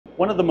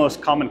One of the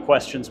most common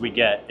questions we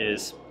get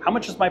is, how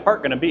much is my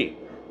part going to be?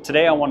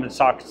 Today I wanted to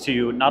talk to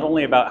you not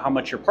only about how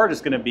much your part is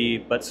going to be,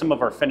 but some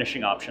of our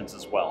finishing options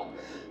as well.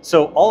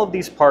 So all of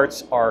these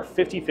parts are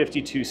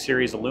 5052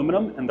 series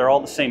aluminum, and they're all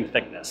the same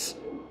thickness,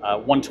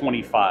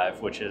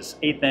 125, which is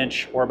 1/8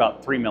 inch or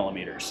about 3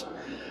 millimeters.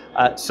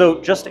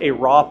 So just a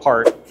raw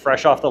part,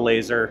 fresh off the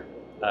laser,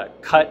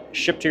 cut,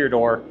 shipped to your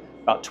door,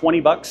 about 20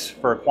 bucks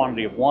for a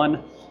quantity of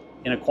 1,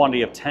 in a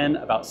quantity of 10,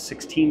 about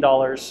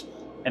 $16,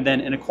 and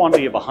then in a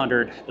quantity of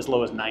 100, as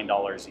low as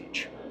 $9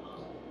 each.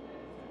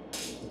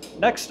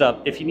 Next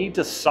up, if you need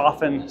to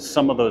soften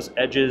some of those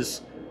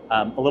edges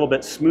a little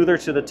bit smoother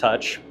to the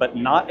touch, but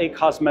not a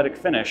cosmetic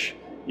finish,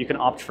 you can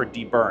opt for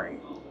deburring.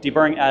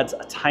 Deburring adds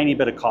a tiny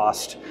bit of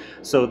cost.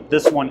 So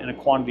this one in a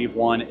quantity of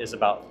 1 is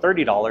about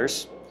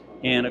 $30,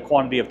 in a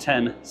quantity of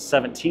 10,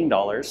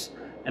 $17,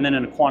 and then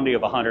in a quantity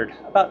of 100,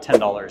 about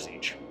 $10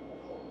 each.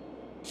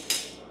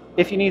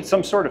 If you need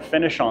some sort of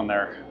finish on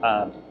there,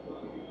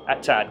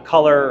 to add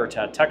color or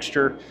to add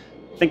texture,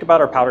 think about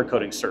our powder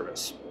coating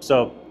service.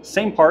 So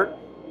same part,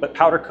 but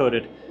powder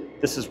coated.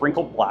 This is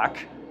wrinkled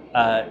black.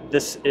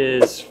 This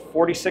is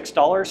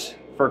 $46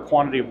 for a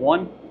quantity of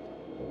 1,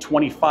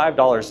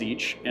 $25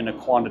 each in a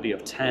quantity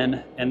of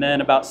 10, and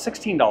then about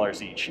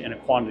 $16 each in a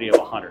quantity of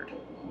 100.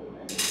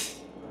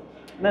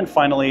 And then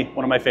finally,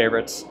 one of my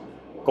favorites,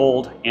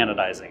 gold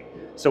anodizing.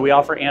 So we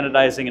offer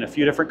anodizing in a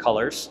few different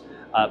colors.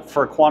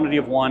 For a quantity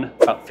of 1,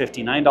 about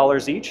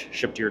 $59 each,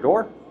 shipped to your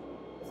door,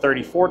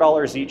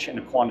 $34 each in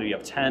a quantity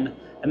of 10,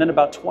 and then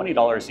about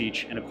 $20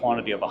 each in a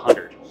quantity of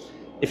 100.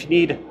 If you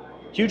need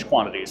huge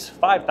quantities,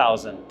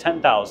 5,000,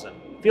 10,000,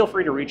 feel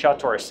free to reach out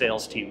to our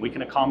sales team. We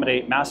can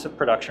accommodate massive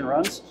production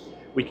runs.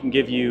 We can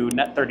give you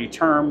net 30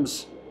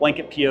 terms,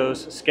 blanket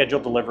POs,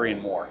 scheduled delivery,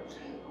 and more.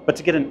 But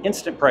to get an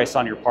instant price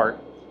on your part,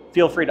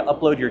 feel free to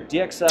upload your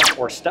DXF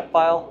or step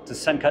file to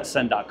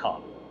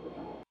SendCutSend.com.